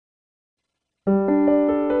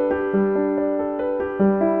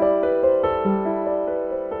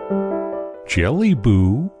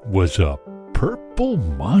Jellyboo was a purple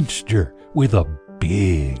monster with a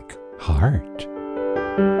big heart.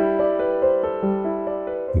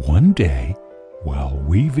 One day, while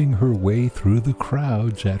weaving her way through the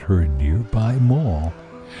crowds at her nearby mall,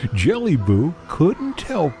 Jellyboo couldn't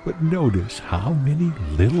help but notice how many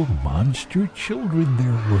little monster children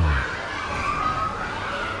there were.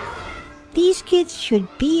 These kids should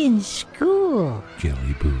be in school,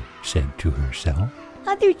 Jellyboo said to herself.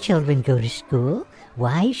 Other children go to school.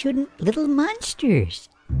 Why shouldn't little monsters?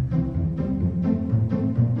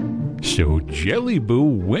 So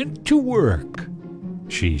Jellyboo went to work.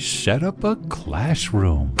 She set up a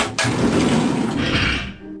classroom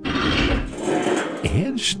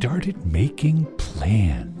and started making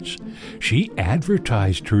plans. She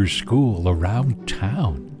advertised her school around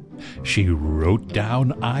town. She wrote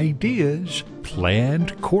down ideas,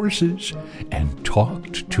 planned courses, and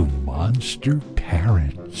talked to monster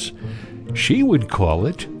parents. She would call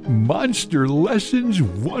it Monster Lessons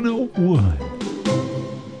 101.